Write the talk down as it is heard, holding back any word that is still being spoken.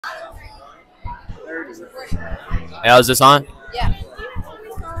Yeah, is this on? Yeah.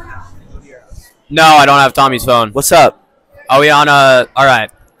 No, I don't have Tommy's phone. What's up? Are we on? All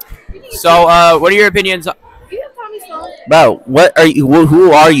right. So, what are your opinions? Do you have Tommy's phone? Bro, what are you?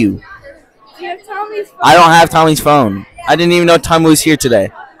 Who are you? Do you have Tommy's phone? I don't have Tommy's phone. I didn't even know Tommy was here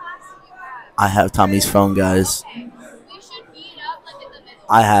today. I have Tommy's phone, guys.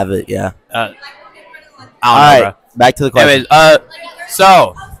 I have it, yeah. I don't know, All right, bro. back to the question. Anyways,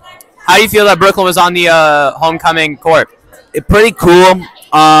 so how do you feel that Brooklyn was on the homecoming court? Pretty cool.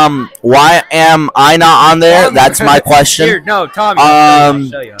 Why am I not on there? That's my question. Here, no,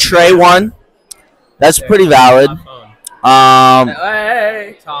 Tommy. Trey won. That's pretty valid.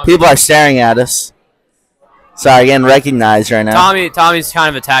 Hey, Tommy. People are staring at us. Sorry, getting recognized right now. Tommy's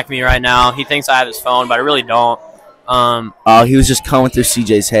kind of attacking me right now. He thinks I have his phone, but I really don't. Oh, he was just combing through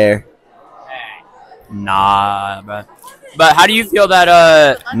CJ's hair. Nah, but how do you feel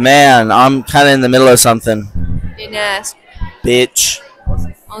that Man, I'm kind of in the middle of something. Didn't ask. Bitch.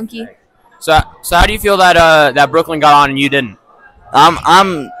 Monkey. So how do you feel that that Brooklyn got on and you didn't?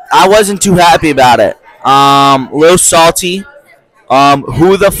 I wasn't too happy about it. A little salty.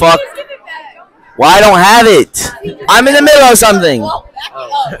 Who the fuck? Why I don't have it? I'm in the middle of something.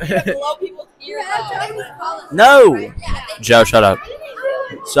 No. Joe, shut up.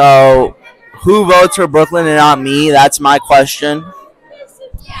 So, who votes for Brooklyn and not me? That's my question.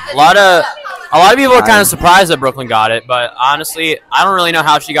 A lot of people are kind of surprised that Brooklyn got it, but honestly, I don't really know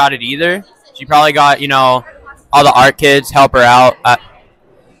how she got it either. She probably got, all the art kids help her out. I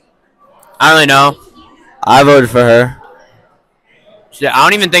don't really know. I voted for her. Shit, I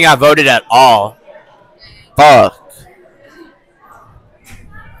don't even think I voted at all. Fuck.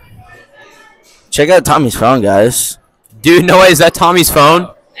 Check out Tommy's phone, guys. Dude, no way, is that Tommy's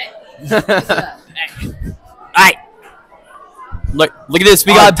phone? Alright. Look at this.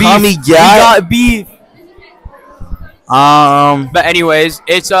 We got beef. Tommy, We got beef. But anyways,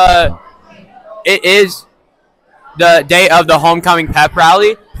 it is the day of the homecoming pep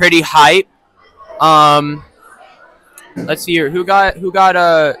rally. Pretty hype. Let's see here. Who got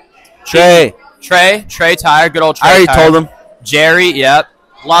Trey. Trey Tire, good old Trey. I already Tire. told him. Jerry, yep.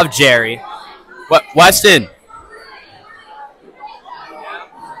 Love Jerry. What Weston?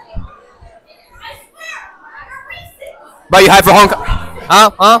 Bro, you hype for homecoming?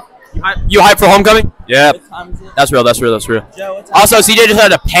 Huh? You hype for homecoming? Yeah. That's real. Also, CJ just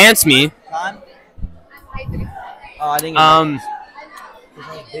had to pants me.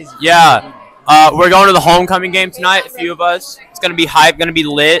 Yeah. We're going to the homecoming game tonight. A few of us. It's gonna be hype. Gonna be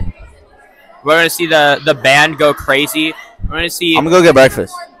lit. We're gonna see the band go crazy. We're gonna see. I'm gonna go get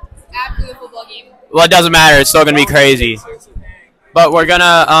breakfast. After the football game. Well, it doesn't matter. It's still gonna be crazy. But we're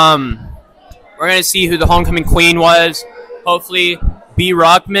gonna see who the homecoming queen was. Hopefully, B.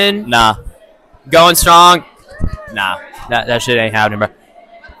 Ruckman. Nah. Going strong. Nah. That shit ain't happening, bro.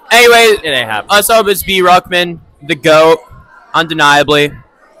 Anyways, it ain't happening. Let's hope it's B. Ruckman, the GOAT, undeniably.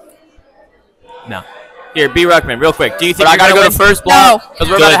 No. Here, B. Ruckman, real quick. Do you think I gotta go to first block? Because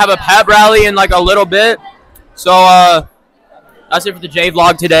we're gonna have a pep rally in like a little bit. So that's it for the J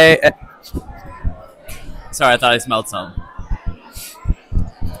vlog today. Sorry, I thought I smelled something.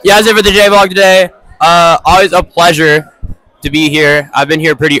 Yeah, that's it for the J vlog today. Always a pleasure to be here. I've been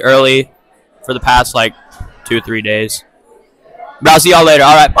here pretty early for the past like 2 or 3 days. But I'll see y'all later.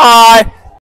 All right, bye.